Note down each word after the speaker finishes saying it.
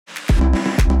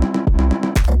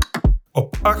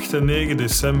Op 8 en 9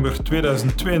 december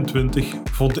 2022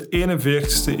 vond de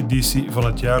 41ste editie van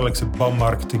het jaarlijkse BAM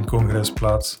Marketingcongres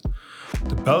plaats.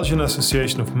 De Belgian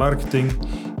Association of Marketing,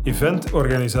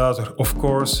 eventorganisator Of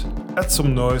Course, Add Some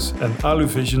Noise en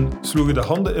Aluvision sloegen de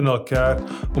handen in elkaar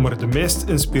om er de meest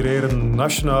inspirerende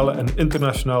nationale en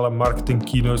internationale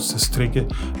marketing keynotes te strikken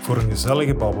voor een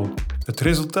gezellige babbel. Het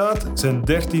resultaat zijn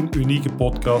 13 unieke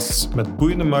podcasts met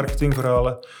boeiende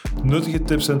marketingverhalen, nuttige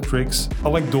tips en tricks,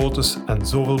 anekdotes en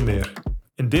zoveel meer.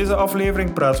 In deze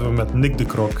aflevering praten we met Nick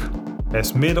Decrock. Hij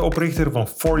is medeoprichter van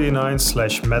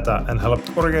 49/Meta en helpt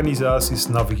organisaties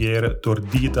navigeren door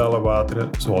digitale wateren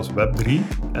zoals Web3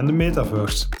 en de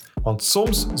metaverse. Want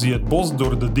soms zie je het bos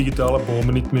door de digitale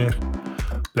bomen niet meer.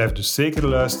 Blijf dus zeker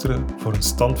luisteren voor een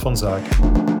stand van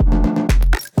zaken.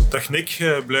 Dag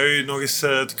Nick, blij je nog eens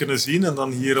te kunnen zien en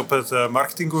dan hier op het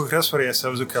marketingcongres waar jij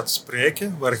zelfs ook gaat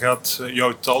spreken. Waar gaat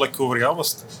jouw talk over gaan? Wat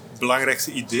is het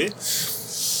belangrijkste idee?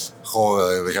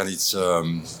 We gaan iets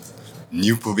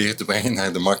nieuw proberen te brengen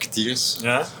naar de marketeers.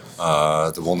 Ja?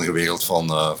 De wondere wereld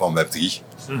van Web3.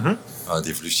 Mm-hmm. De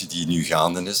evolutie die nu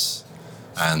gaande is.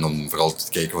 En om vooral te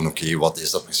kijken van wat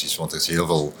is dat precies? Want er is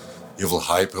heel veel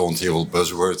hype rond, heel veel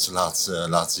buzzwords de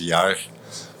laatste jaar.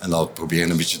 En dat proberen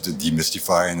een beetje te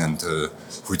demystifyen en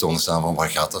goed te onderstaan van waar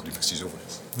gaat dat nu precies over.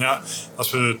 Ja,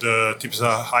 als we de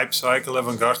typische hype cycle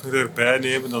van Gartner erbij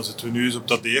nemen, dan zitten we nu eens op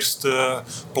dat eerste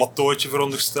plateautje,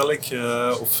 veronderstel ik.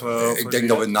 Ik denk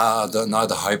dat we na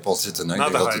de hype al zitten. Hè.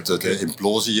 Ik denk dat de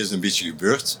implosie is een beetje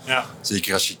gebeurd. Ja.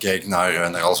 Zeker als je kijkt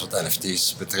naar alles wat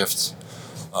NFT's betreft.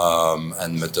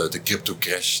 En met de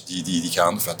crypto-crash die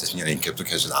gaan. Enfin, het is niet alleen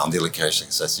crypto-crash, het aandelencrash, de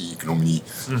recessie, de economie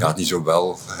gaat niet zo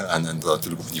wel. En dat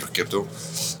natuurlijk ook niet voor crypto.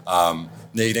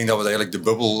 Nee, ik denk dat eigenlijk de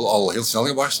bubbel al heel snel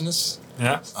gebarsten is.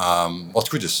 Ja. Wat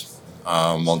goed is.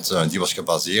 Want die was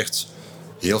gebaseerd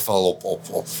heel veel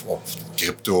op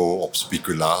crypto, op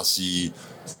speculatie,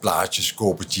 plaatjes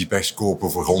kopen, JPEGs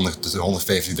kopen voor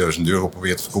 150.000 euro,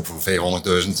 proberen te verkopen voor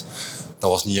 500.000. Dat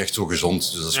was niet echt zo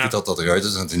gezond. Dus dat is goed dat dat eruit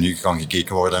is en dat er nu kan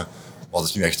gekeken worden. Wat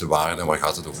is nu echt de waarde en waar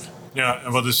gaat het over? Ja,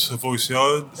 en wat is volgens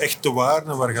jou echt de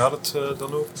waarde en waar gaat het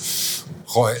dan over?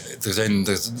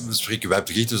 We spreken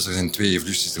Web3, dus er zijn 2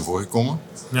 evoluties ervoor gekomen.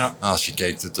 Ja. Als je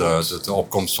kijkt, de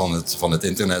opkomst van het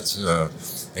internet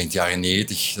eind jaren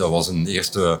 90, dat was een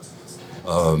eerste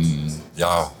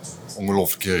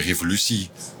ongelooflijke revolutie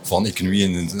van economie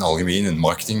in het algemeen en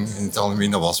marketing in het algemeen.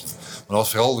 Maar dat was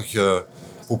vooral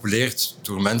gepopuleerd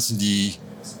door mensen die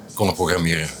konden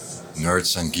programmeren.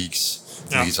 Nerds en geeks.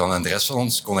 Ja. En de rest van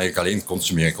ons kon eigenlijk alleen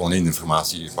consumeren, kon alleen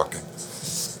informatie pakken.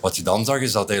 Wat je dan zag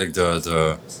is dat eigenlijk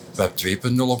de Web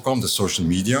 2.0 opkwam, de social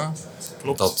media.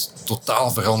 Klopt. Dat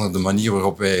totaal veranderde de manier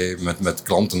waarop wij met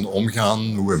klanten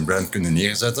omgaan, hoe we een brand kunnen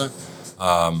neerzetten.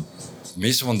 De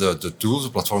meeste van de tools,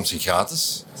 de platforms zijn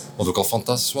gratis, wat ook al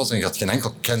fantastisch was. En je had geen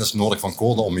enkel kennis nodig van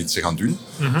code om iets te gaan doen.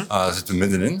 Mm-hmm. Daar zitten we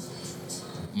middenin.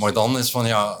 Maar dan is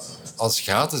als het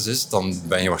gratis is, dan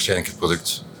ben je waarschijnlijk het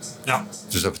product. Ja.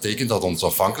 Dus dat betekent dat onze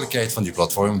afhankelijkheid van die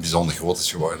platform bijzonder groot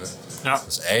is geworden. Ja.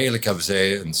 Dus eigenlijk hebben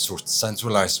zij een soort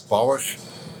centralized power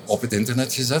op het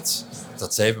internet gezet.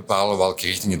 Dat zij bepalen welke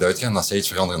richting het uitgaat. En als zij iets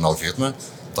veranderen in een algoritme,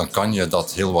 dan kan je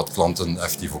dat heel wat klanten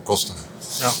effectief ook kosten.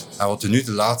 Ja. En wat we nu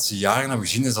de laatste jaren hebben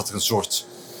gezien, is dat er een soort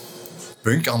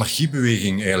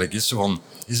punk-anarchiebeweging eigenlijk is.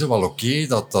 Is het wel oké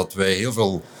dat wij heel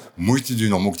veel moeite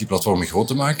doen om ook die platformen groot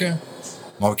te maken,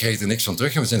 maar we krijgen er niks van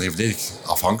terug en we zijn er volledig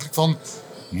afhankelijk van.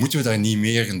 Moeten we daar niet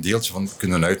meer een deeltje van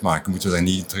kunnen uitmaken? Moeten we daar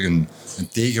niet terug een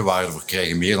tegenwaarde voor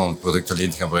krijgen, meer dan het product alleen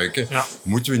te gaan gebruiken? Ja.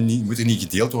 Moet er niet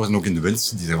gedeeld worden, ook in de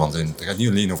winsten die ervan zijn? Het gaat niet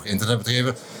alleen over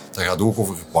internetbedrijven, het gaat ook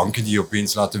over banken die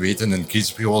opeens laten weten in een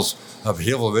crisisperiode hebben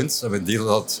heel veel winst en we delen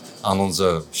dat aan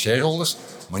onze shareholders,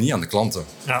 maar niet aan de klanten.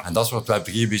 Ja. En dat is waar het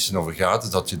Web3 een beetje over gaat, is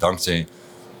dat je dankzij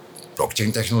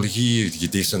blockchain-technologie,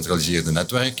 gedecentraliseerde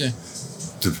netwerken,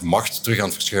 de macht terug aan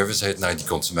het verschuiven bent naar die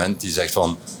consument die zegt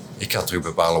van ik ga terug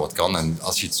bepalen wat kan en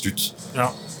als je iets doet,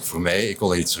 voor mij, ik wil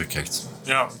dat je iets terugkrijgt.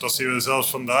 Ja, dat zien we zelfs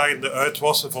vandaag in de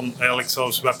uitwassen van eigenlijk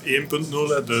zelfs Web 1.0,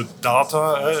 de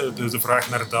data, de vraag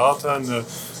naar data en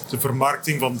de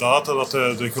vermarkting van data, dat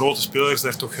de grote spelers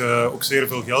daar toch ook zeer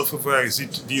veel geld voor vragen. Je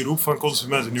ziet die roep van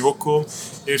consumenten nu ook komen.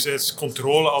 Enerzijds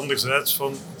controle, anderzijds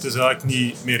van het is eigenlijk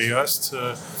niet meer juist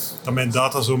dat mijn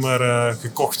data zomaar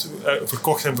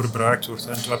verkocht en verbruikt wordt.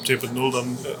 En Web 2.0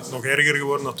 dan nog erger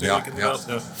geworden natuurlijk.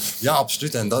 Ja,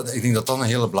 absoluut. En ik denk dat dat een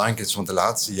hele belangrijke is, want de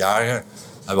laatste jaren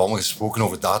hebben we allemaal gesproken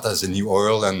over data as a new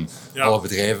oil en alle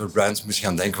bedrijven, brands moesten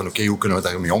gaan denken van hoe kunnen we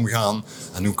daarmee omgaan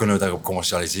en hoe kunnen we daarop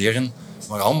commercialiseren.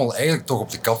 Maar allemaal eigenlijk toch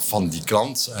op de kap van die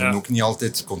klant en ook niet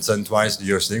altijd consent-wise de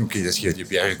juiste ding. Dat is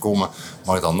GDPR gekomen,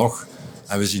 maar dan nog.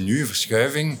 En we zien nu een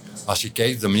verschuiving. Als je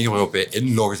kijkt de manier waarop wij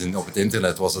inlogden op het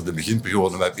internet, was dat de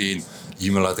beginperiode Web 1,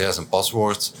 e-mailadres en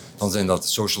paswoord. Dan zijn dat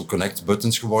social connect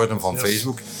buttons geworden van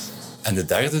Facebook. En de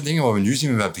derde ding wat we nu zien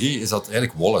in Web 3 is dat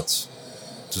eigenlijk wallet.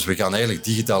 Dus we gaan eigenlijk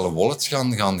digitale wallets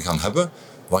gaan hebben,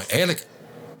 waar eigenlijk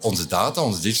onze data,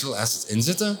 onze digital assets in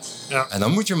zitten. Ja. En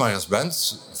dan moet je maar als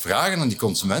mens vragen aan die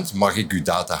consument, mag ik uw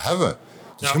data hebben?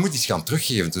 Dus je moet iets gaan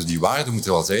teruggeven. Dus die waarde moet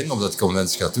er wel zijn, omdat de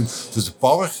consument gaat doen. Dus de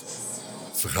power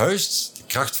verhuist, de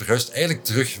kracht verhuist eigenlijk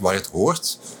terug waar het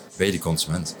hoort, bij die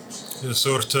consument. Een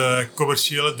soort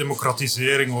commerciële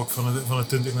democratisering ook van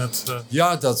het internet.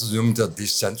 Ja, dat noemt dat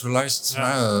decentralized.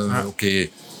 Oké,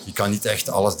 je kan niet echt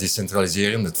alles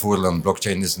decentraliseren. Het voordeel aan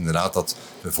blockchain is inderdaad dat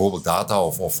bijvoorbeeld data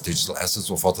of digital assets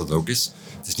of wat het ook is.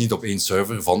 Het is niet op één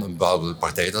server van een bepaalde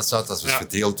partij dat staat. Dat is dus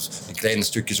verdeeld in kleine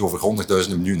stukjes over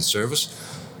honderdduizenden miljoenen servers.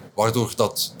 Waardoor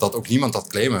dat ook niemand dat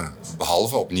claimen.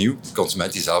 Behalve opnieuw de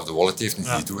consument die zelf de wallet heeft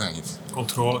en die toegang heeft.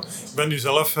 Controle. Ik ben nu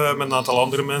zelf met een aantal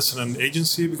andere mensen een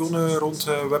agency begonnen rond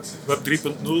Web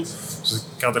 3.0. Dus ik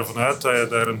ga ervan uit dat je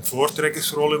daar een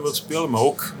voortrekkersrol in wilt spelen, maar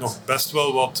ook nog best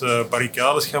wel wat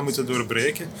barricades gaan moeten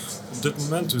doorbreken op dit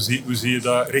moment. Hoe zie je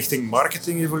dat richting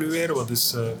marketing evolueren?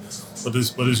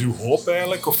 Wat is uw hoop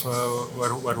eigenlijk? Of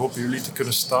waar hopen jullie te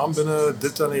kunnen staan binnen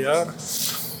dit en een jaar?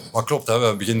 Maar klopt, hè. We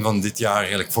hebben begin van dit jaar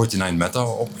eigenlijk 49 Meta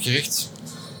opgericht.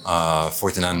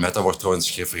 49 Meta wordt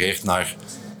trouwens gerefereerd naar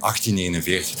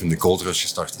 1841, toen de Gold Rush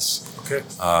gestart is. Okay.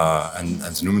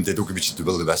 En ze noemen dit ook een beetje de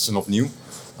Wilde Westen opnieuw.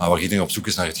 Waar iedereen op zoek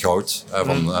is naar het goud.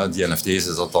 Van die NFT's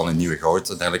is dat dan een nieuwe goud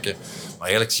en dergelijke. Maar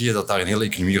eigenlijk zie je dat daar een hele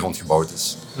economie rond gebouwd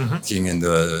is. Het ging in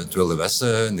het Wilde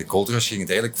Westen, in de Gold Rush, ging het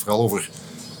eigenlijk vooral over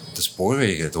de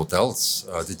spoorwegen, de hotels,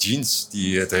 de jeans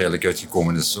die er eigenlijk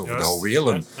uitgekomen is, over de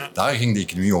houwelen. Daar ging de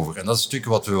economie over. En dat is een stuk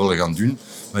wat we willen gaan doen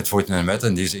met 49 Meta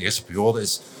in deze eerste periode,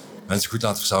 is mensen goed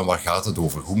laten verstaan waar gaat het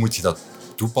over. Hoe moet je dat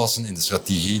toepassen in de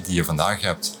strategie die je vandaag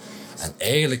hebt. En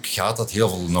eigenlijk gaat dat heel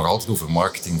veel nog altijd over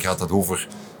marketing, gaat dat over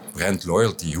brand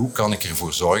loyalty. Hoe kan ik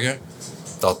ervoor zorgen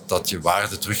dat je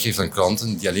waarde teruggeeft aan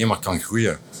klanten die alleen maar kan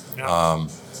groeien.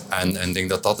 En ik denk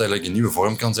dat dat eigenlijk een nieuwe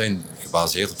vorm kan zijn,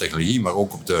 gebaseerd op technologie, maar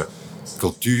ook op de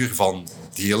cultuur van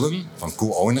delen, van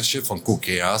co-ownership, van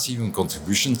co-creatie, van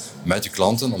contribution met je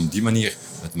klanten, om op die manier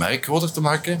het merk groter te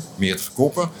maken, meer te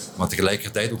verkopen, maar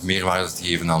tegelijkertijd ook meer waarde te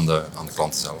geven aan de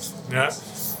klanten zelf. Ja.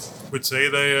 Ik moet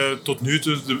zeggen dat je tot nu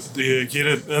toe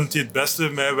degene bent die het beste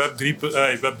met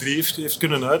Web 3 heeft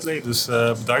kunnen uitleggen, dus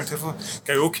bedankt daarvoor.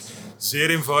 Kan je ook zeer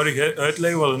eenvoudig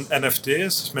uitleggen wat een NFT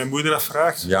is? Dus mijn moeder dat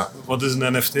vraagt. Ja. Wat is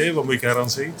een NFT? Wat moet ik daaraan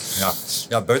zeggen?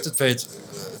 Ja, buiten het feit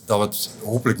dat we het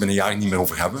hopelijk binnen een jaar niet meer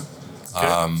over hebben.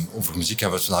 Okay. Over muziek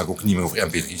hebben we het vandaag ook niet meer over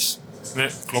mp3's. Nee,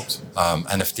 klopt.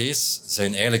 NFT's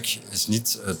zijn eigenlijk is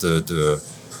niet de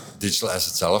digital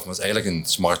asset zelf, maar is eigenlijk een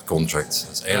smart contract.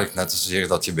 Het is eigenlijk net zozeer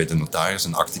dat je bij de notaris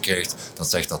een akte krijgt dat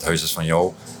zegt dat het huis is van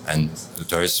jou en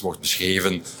het huis wordt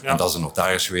beschreven en dat is de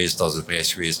notaris geweest, dat is de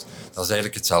prijs geweest. Dat is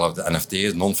eigenlijk hetzelfde. De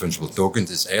NFT, non-fungible token,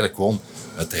 is eigenlijk gewoon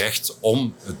het recht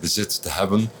om het bezit te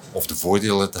hebben of de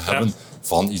voordelen te hebben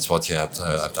van iets wat je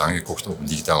hebt aangekocht op een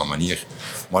digitale manier.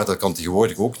 Maar dat kan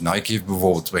tegenwoordig ook. Nike heeft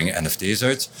bijvoorbeeld brengen NFT's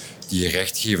uit die je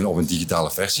recht geven op een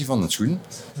digitale versie van een schoen,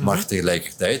 maar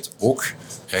tegelijkertijd ook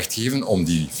recht geven om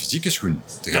die fysieke schoen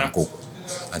te gaan kopen.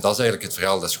 En dat is eigenlijk het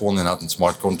verhaal. Dat is gewoon inderdaad een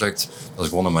smart contract. Dat is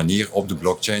gewoon een manier op de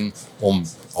blockchain om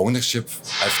ownership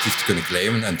effectief te kunnen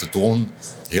claimen en te tonen.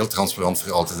 Heel transparant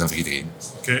voor altijd en voor iedereen.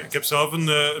 Okay, ik heb zelf een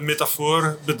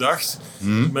metafoor bedacht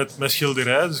met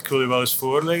schilderij, dus ik wil je wel eens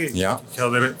voorleggen. Ja. Ik ga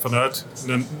er vanuit.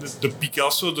 De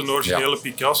Picasso, de originele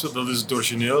Picasso, dat is het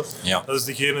origineel. Ja. Dat is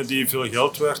degene die veel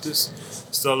geld waard is.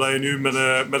 Stel dat je nu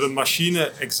met een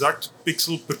machine exact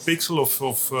pixel per pixel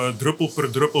of druppel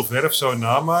per druppel verf zou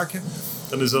namaken,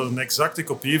 dan is dat een exacte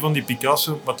kopie van die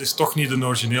Picasso, maar het is toch niet de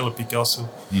originele Picasso.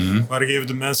 Waar geven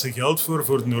de mensen geld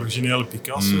voor de originele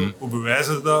Picasso? Hoe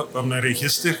bewijzen ze dat? We hebben een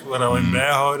register waar we in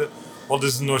bijhouden. Wat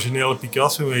is de originele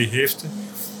Picasso? Wie heeft het?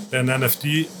 En NFT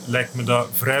lijkt me dat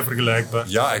vrij vergelijkbaar.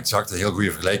 Ja, exact. Een heel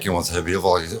goede vergelijking, want ze hebben heel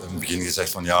veel in het begin gezegd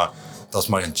van ja, dat is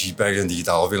maar een JPEG, een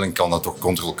digitaal afbeelding, kan dat toch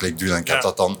ctrl-klik doen en ik heb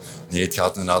dat dan. Nee, het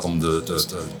gaat inderdaad om de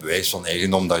bewijs van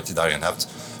eigendom dat je daarin hebt.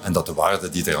 En dat de waarde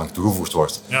die eraan toegevoegd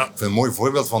wordt. Ja. Ik vind een mooi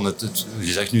voorbeeld van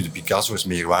je zegt nu de Picasso is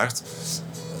meer waard.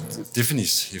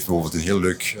 Tiffany's heeft bijvoorbeeld een heel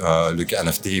leuk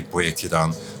NFT-project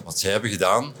gedaan. Wat zij hebben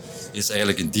gedaan is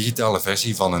eigenlijk een digitale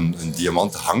versie van een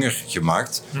diamanthanger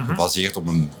gemaakt, gebaseerd op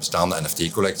een bestaande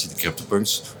NFT-collectie, de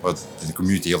CryptoPunks, waar in de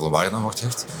community heel veel waarde aan wordt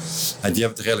gehecht. En die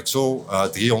hebben er eigenlijk zo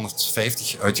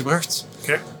 350 uitgebracht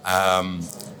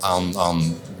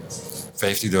aan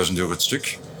 €50.000 het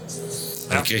stuk.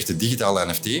 En je kreeg de digitale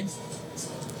NFT.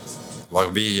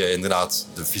 waarbij je inderdaad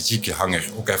de fysieke hanger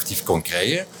ook effectief kon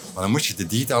krijgen. Maar dan moest je de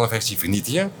digitale versie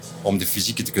vernietigen om de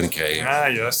fysieke te kunnen krijgen. Ja,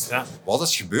 juist. Ja. Wat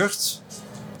is gebeurd?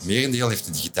 Merendeel heeft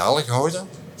de digitale gehouden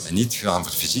en niet gedaan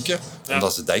voor de fysieke. Ja.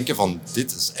 Omdat ze denken van,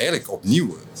 dit is eigenlijk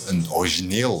opnieuw een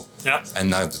origineel. Ja. En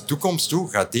naar de toekomst toe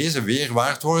gaat deze weer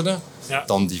waard worden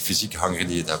dan die fysieke hanger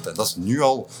die je hebt. En dat is nu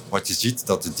al wat je ziet,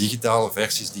 dat de digitale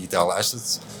versies, digitale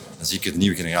assets, en zeker de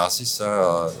nieuwe generaties,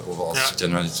 als je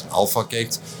Generation Alpha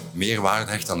kijkt, meer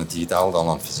waarde hecht aan het digitale dan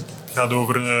aan het fysieke. Het gaat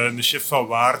over een shift van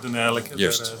waarden eigenlijk.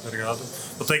 Juist. Daar gaat het.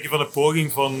 Wat denk je van de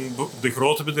poging van de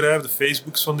grote bedrijven, de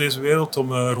Facebooks van deze wereld,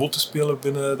 om een rol te spelen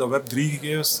binnen dat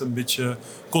Web3-gegevens? Een beetje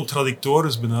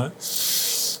contradictorisch bijna.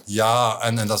 Ja,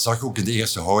 en dat zag je ook in de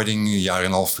eerste houding, een jaar en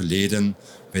een half geleden,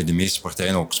 bij de meeste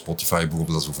partijen, ook Spotify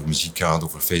bijvoorbeeld, als het over muziek gaat,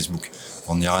 over Facebook.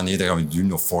 Van ja, nee, dat gaan we niet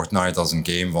doen. Of Fortnite als een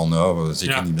game, van we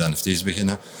zeker niet met NFT's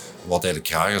beginnen. Wat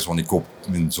eigenlijk raar is, want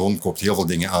mijn zoon koopt heel veel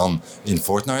dingen aan in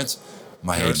Fortnite.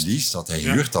 Maar hij leest dat, hij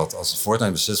huurt dat. Als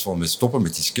Fortnite beslist van we stoppen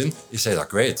met die skin, is hij dat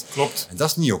kwijt. Klopt. En dat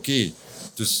is niet oké.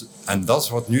 Dus, en dat is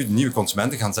wat nu de nieuwe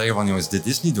consumenten gaan zeggen van jongens, dit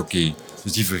is niet oké.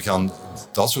 Dus die gaan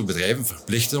dat soort bedrijven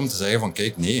verplichten om te zeggen van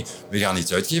kijk, nee, we gaan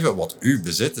iets uitgeven wat uw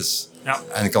bezit is. Ja.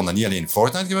 En ik kan dat niet alleen in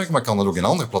Fortnite gebruiken, maar ik kan dat ook in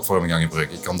andere platformen gaan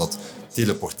gebruiken. Ik kan dat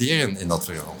teleporteren in dat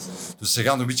verhaal. Dus ze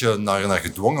gaan er een beetje naar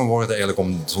gedwongen worden eigenlijk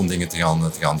om zo'n dingen te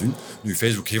gaan doen. Nu,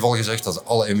 Facebook heeft al gezegd dat ze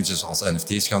alle images als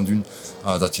NFT's gaan doen.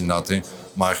 Dat je inderdaad,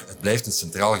 maar het blijft een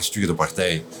centraal gestuurde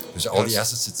partij. Dus al die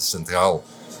assets zitten centraal.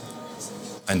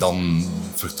 En dan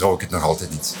vertrouw ik het nog altijd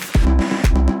niet.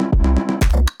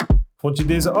 Vond je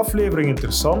deze aflevering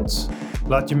interessant?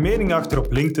 Laat je mening achter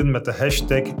op LinkedIn met de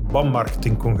hashtag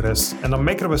BAM-marketingcongres. En dan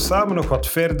mekkeren we samen nog wat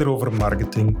verder over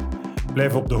marketing.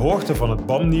 Blijf op de hoogte van het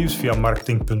BAM-nieuws via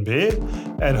marketing.be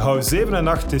en hou 7 en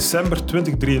 8 december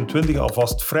 2023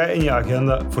 alvast vrij in je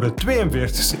agenda voor de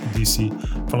 42e editie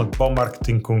van het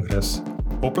BAM-marketingcongres.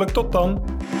 Hopelijk tot dan!